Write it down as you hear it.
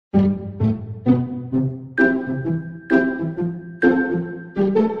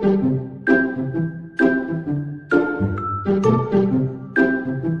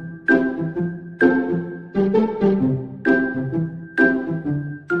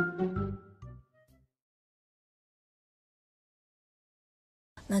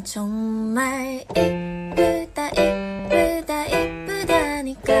너 정말 이쁘다 이쁘다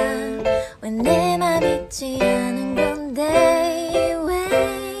이쁘다니까 왜 내 맘 잊지 않은 건데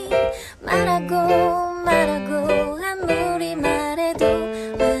왜 말하고 말하고 아무리 말해도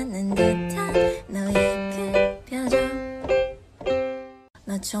화는 듯한 너의 그 표정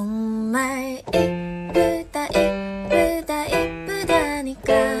너 정말 이쁘다 이쁘다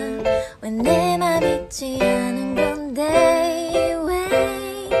이쁘다니까 왜 내 맘 잊지 않은 건데 왜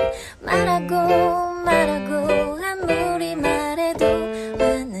말하고 말하고 아무리 말해도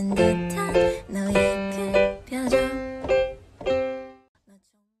화는 듯한 너의 그 표정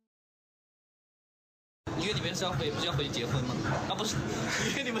 1月底不是要回去结婚吗？啊不是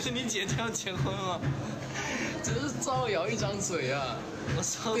，1月底不是你姐就要结婚吗？真是造谣一张嘴啊！我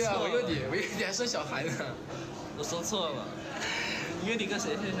说错了。对啊，我月底还生小孩呢。我说错了。1月底跟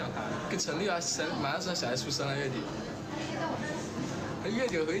谁生小孩？跟陈丽啊，马上小孩出生了，月底。月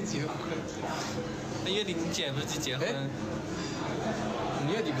底回结婚。那月底你姐不是去结婚？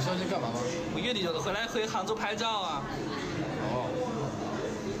你月底不是要去干嘛吗？我月底就回杭州拍照啊。哦。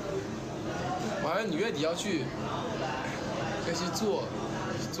我还以为你月底要去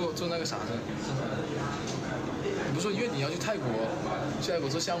做那个啥呢？你不是说月底要去泰国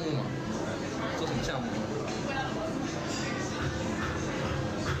做项目吗？做什么项目？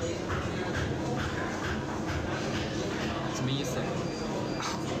什么意思？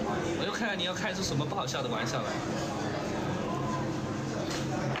我又看到你要开出什么不好笑的玩笑来。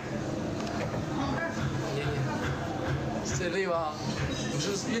这累吗？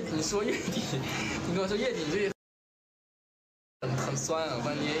你说月底，你跟我说月底这很酸啊，我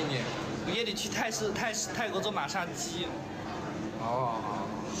帮你捏一捏。我月底去泰国做马杀鸡。哦。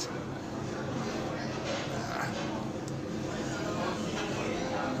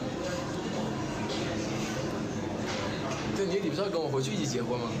对，你月底不是要跟我回去一起结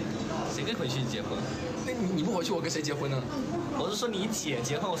婚吗？谁跟回去结婚？那你不回去，我跟谁结婚呢？我是说你姐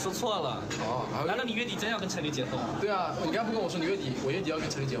结婚，我说错了。哦。难道你月底真要跟陈丽结婚吗？对啊，你刚不跟我说我月底要跟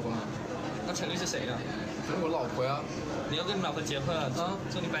陈丽结婚吗？那陈丽是谁呀？陈丽我老婆呀。你要跟你老婆结婚啊？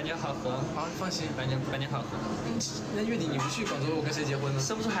祝你百年好合。好，放心，百年好合。那月底你不去广州，我跟谁结婚呢？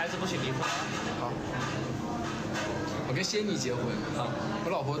生不出孩子不许离婚。好。我跟仙女结婚。好。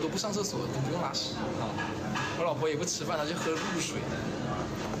我老婆都不上厕所，都不用拉屎。好。我老婆也不吃饭，她就喝露水。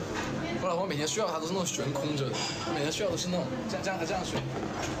我老婆每天睡觉她都是那种悬空着的，每天睡觉都是那种这样睡。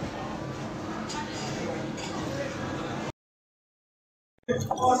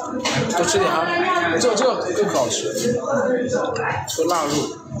多吃点啊，这更好吃，这腊肉，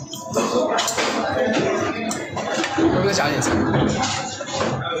要不再加点菜？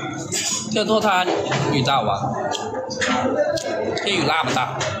这做它雨大吧？这雨辣不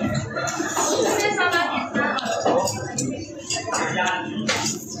大？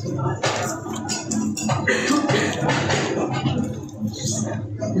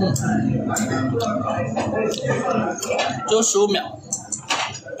就15秒，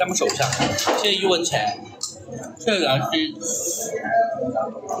咱们手一下，谢谢1文钱，谢谢良心。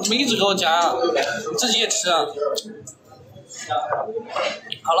你们一直给我加，你自己也吃啊。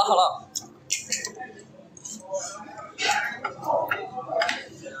好了，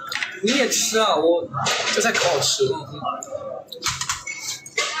你也吃啊，这菜可好吃。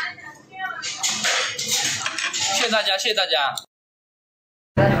谢谢大家。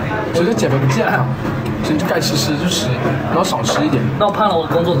我觉得减肥不健康，所以就该吃就吃，然后少吃一点。那我胖了，我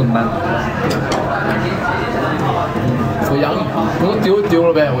工作怎么办？我养你，工作丢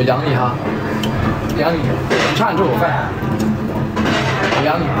了呗，我养你哈，养你，你差点做我饭，我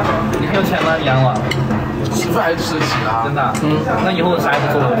养你。你还有钱吗？你养我？吃饭还是吃得起啊？真的？那以后我啥也不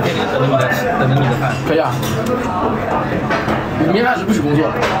做了，天天等着你的饭。可以啊。你明天开始不许工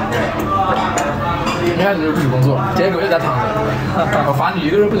作。明天开始就不许工作，今天1个月在躺着。我罚你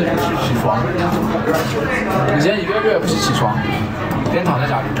1个月不准起床。你今天1个月不许起床，天天躺在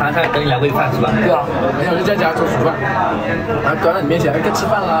家里。躺在家里等你来喂饭是吧？对啊，每天我就在家做煮饭，然后端到你面前，该吃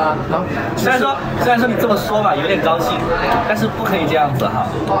饭啦。然后虽然说你这么说吧，有点高兴，但是不可以这样子哈，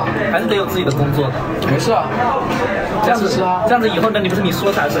还是得有自己的工作的。没事啊，这样子吃啊，这样子以后呢，你不是你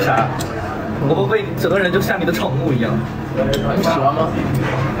说啥是啥。我不会整个人就像你的宠物一样。你喜欢吗？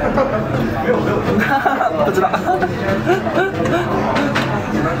不知道。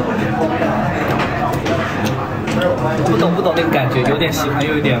不懂那个感觉，有点喜欢，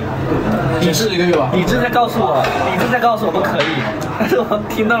又有点。你试1个月吧。理智在告诉我不可以，但是我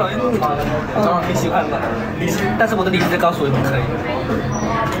听到了，挺喜欢的。但是我的理智在告诉我不可以。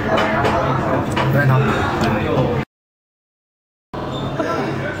来他。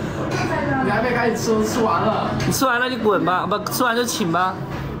你还没开始吃，吃完了。你吃完了就滚吧，不吃完就请吧。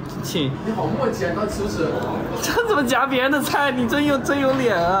请。你好墨迹啊，到底吃不吃？这怎么夹别人的菜？你真有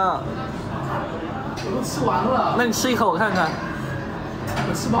脸啊！我都吃完了。那你吃一口我看看。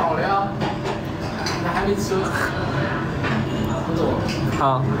我吃饱了呀。你还没吃。我走。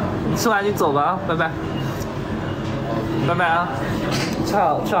好，你吃完就走吧，拜拜。拜拜啊！吃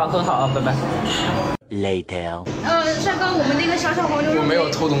好喝好啊，拜拜。Later。帅哥，我们那个小黄牛肉。我没有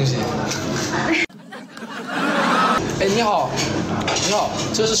偷东西。哎，你好，你好，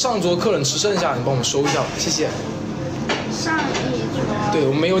这是上桌客人吃剩下，你帮我们收一下，谢谢。上一桌。对，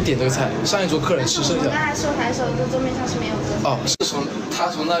我们没有点这个菜，上一桌客人吃剩下。刚才收台手的桌面上是没有的。哦，是他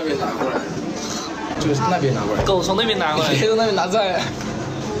从那边拿过来，就是那边拿过来。狗从那边拿过来。别从那边拿菜。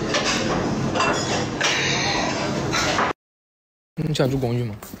你想住公寓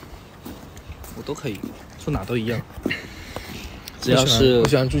吗？我都可以，住哪都一样。只要是我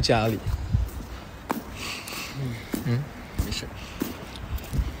喜欢住家里。没事。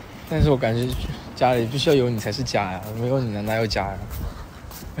但是我感觉家里必须要有你才是家呀，没有你哪有家呀？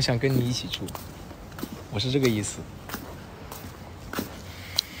我想跟你一起住，我是这个意思。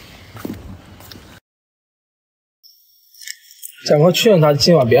想要劝他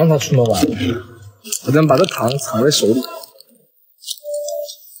今晚别让他出门玩，我能把这糖藏在手里，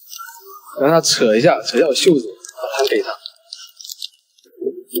让他扯一下我袖子，把糖给他。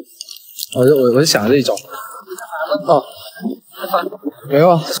我是想这一招。哦，没有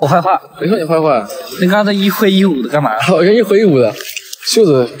啊，我坏话，没说你坏话。你刚才一挥一舞的干嘛？我跟一挥一舞的，袖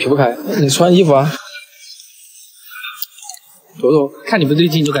子撇不开。你穿衣服啊？瞅瞅，看你不对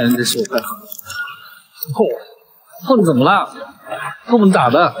劲就感觉你在说我坏话。碰我？碰你怎么了？碰你咋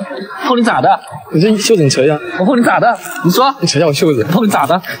的？碰你咋的？你这袖子你扯一下。我碰你咋的？你说。你扯一下我袖子。碰你咋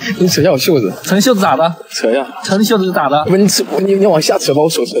的？你扯一下我袖子。扯你袖子咋的？扯一下。扯你袖子是咋的？不，你往下扯，把我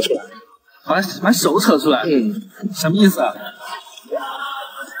手扯出来。把手扯出来？什么意思啊？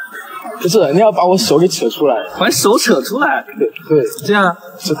不是，你要把我手给扯出来。把手扯出来？对，这样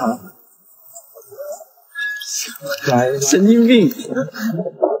吃糖。来，神经病。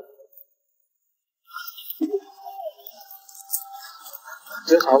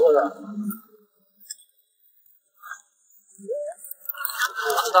这好不的。不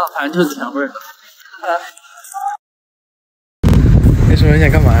知道，反正就是甜味儿。没什么，你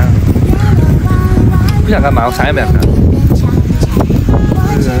想干嘛呀？不想干嘛，我啥也不想干。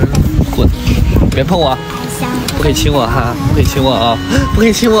滚！别碰我，不可以亲我哈，不可以亲我啊，不可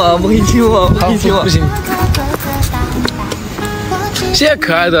以亲我，不可以亲我，不可以亲我，不行。谢谢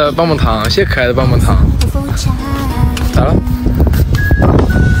可爱的棒棒糖，谢谢可爱的棒棒糖。咋了？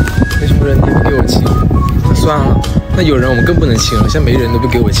没什么人，你不给我亲，那算了。那有人我们更不能亲了，现在没人都不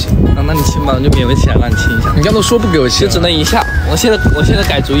给我亲。那你亲吧，我就勉为其难让你亲一下。你刚刚都说不给我亲，就只能一下。我现在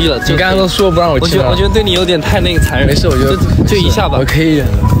改主意了。你刚刚都说不让我亲了。我觉得对你有点太那个残忍。没事，我就一下吧。我可以忍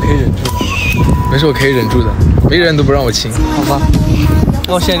的，可以忍住的。没事，我可以忍住的。没人都不让我亲。好吧。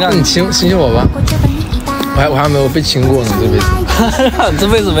那我现在让你亲我吧。我还没有被亲过呢，这辈子。你这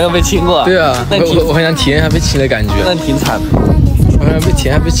辈子没有被亲过？对啊，我很想体验一下被亲的感觉。那挺惨的。我很想体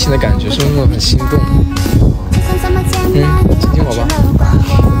验一下被亲的感觉，是不是很心动？亲我吧。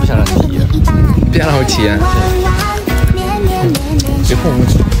不想让你体验。不想让我体验。别碰我。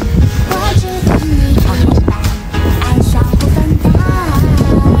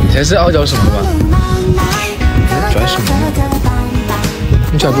你才是傲娇什么吧？你拽什么？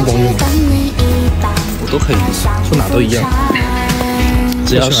你想住公寓吗？我都可以，住哪都一样。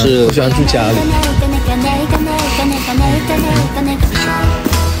只要是我喜欢住家里。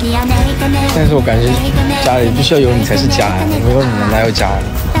但是我感觉家里必须要有你才是家呀，没有你哪有家呀？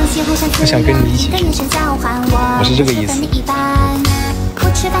我想跟你一起住，我是这个意思。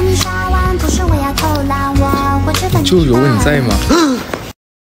就有你在吗？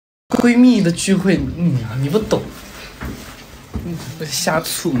闺蜜的聚会，你不懂，瞎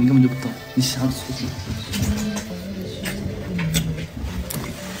醋，你根本就不懂，你瞎醋。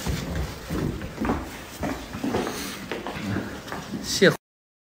谢。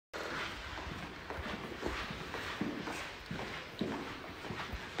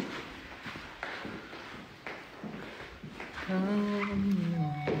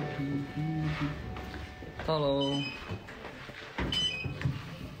到喽。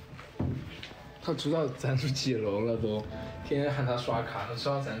他知道咱住几楼了都，天天喊他刷卡，他知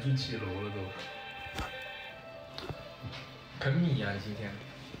道咱住几楼了都。很米啊，今天。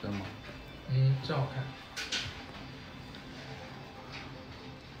真吗？真好看。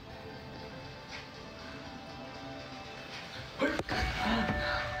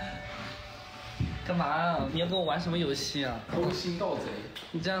干嘛啊？你要跟我玩什么游戏啊？偷心盗贼。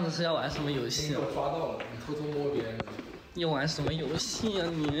你这样子是要玩什么游戏啊？我抓到了，你偷偷摸别人的。你玩什么游戏呀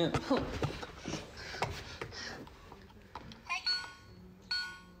你？哼！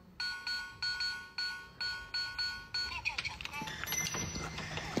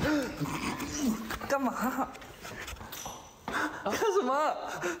干嘛？干什么？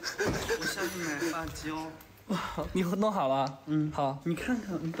我下去买辣椒。你弄好了？嗯，好。你看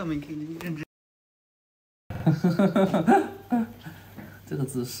看，你倒没给你认真。这个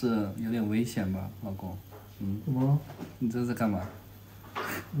姿势有点危险吧，老公？嗯。怎么了？你这是在干嘛？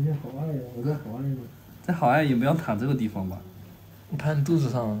你在好爱呀，我在好爱呢。在好爱也不要躺这个地方吧？你趴你肚子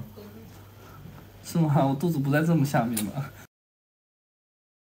上啊？是吗？我肚子不在这么下面吧？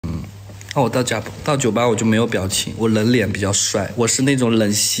那我到酒吧我就没有表情，我冷脸比较帅，我是那种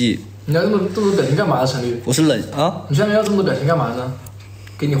冷系。你要这么多表情干嘛呢，陈律？我是冷啊！你下面要这么多表情干嘛呢？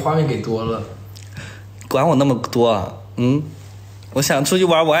给你画面给多了。管我那么多啊？嗯，我想出去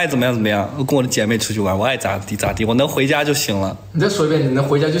玩，我爱怎么样怎么样。我跟我的姐妹出去玩，我爱咋地咋地，我能回家就行了。你再说一遍，你能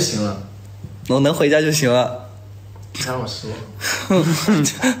回家就行了。我能回家就行了。你让我失望。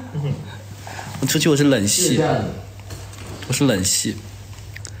我出去我是冷系，我是冷系。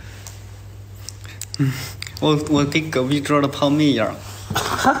我给隔壁桌的泡妹一样。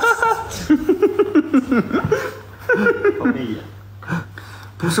泡妹一样。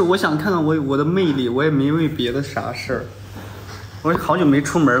不是，我想看看我的魅力，我也没为别的啥事儿。我好久没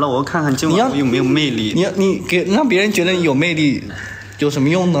出门了，我要看看今晚我有没有魅力。你让别人觉得你有魅力，有什么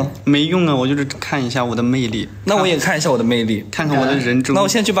用呢？没用啊，我就是看一下我的魅力。那我也看一下我的魅力，看看我的人中。那我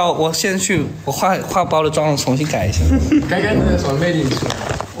现在去我画包的妆重新改一下。改你的什么魅力？你说。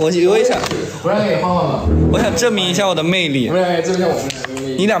我也想，我让你画画吧。我想证明一下我的魅力。我让你证明一下我们俩的魅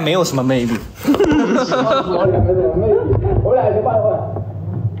力。你俩没有什么魅力。我俩没什么魅力，我俩去换一换。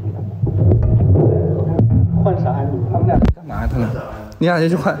换啥呀？他们俩干嘛呀？他们你俩就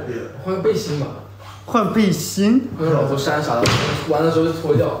去换个背心吧。换背心？跟老头衫啥的，玩的时候就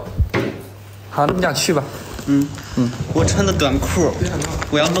脱掉。好，你俩去吧。我穿的短裤，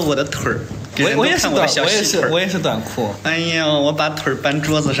我要露我的腿儿。我也是短裤。哎呀，我把腿搬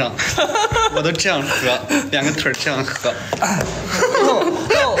桌子上，我都这样合，两个腿这样合。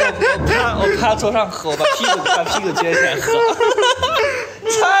我趴桌上合，我把屁股撅起来合。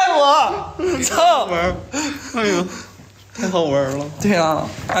猜我，操！哎呦，太好玩了。对啊，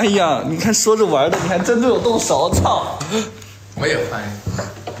哎呀，你看说着玩的，你还真对我动手，操！我也欢迎。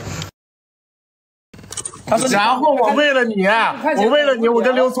然后我为了你，我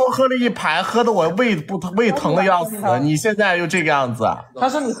跟刘聪喝了一盘，喝的我胃疼的要死。你现在又这个样子。他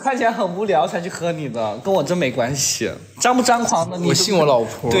说你看起来很无聊才去喝你的，跟我真没关系。张不张狂的你？我信我老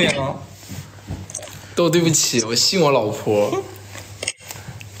婆。对啊。对不起，我信我老婆。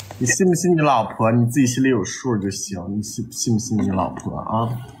你信不信你老婆？你自己心里有数就行。你信不信你老婆啊？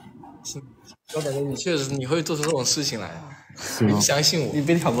我感觉你确实你会做出这种事情来。你相信我，你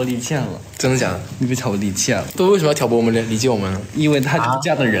被挑拨离间了，真的假的？你被挑拨离间了。都为什么要挑拨我们理解我们？因为他就是这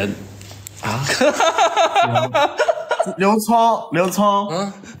样的人啊。刘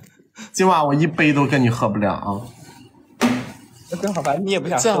聪，今晚我一杯都跟你喝不了啊。那正好，反正你也不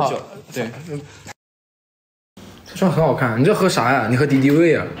想喝酒。对，这双很好看。你这喝啥呀？你喝敌敌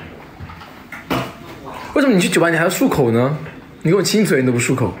畏啊？为什么你去酒吧你还要漱口呢？你跟我亲嘴你都不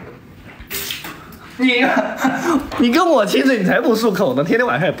漱口。你跟我亲嘴，你才不漱口呢！天天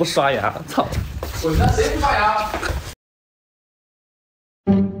晚上也不刷牙，操！我他妈谁不刷牙？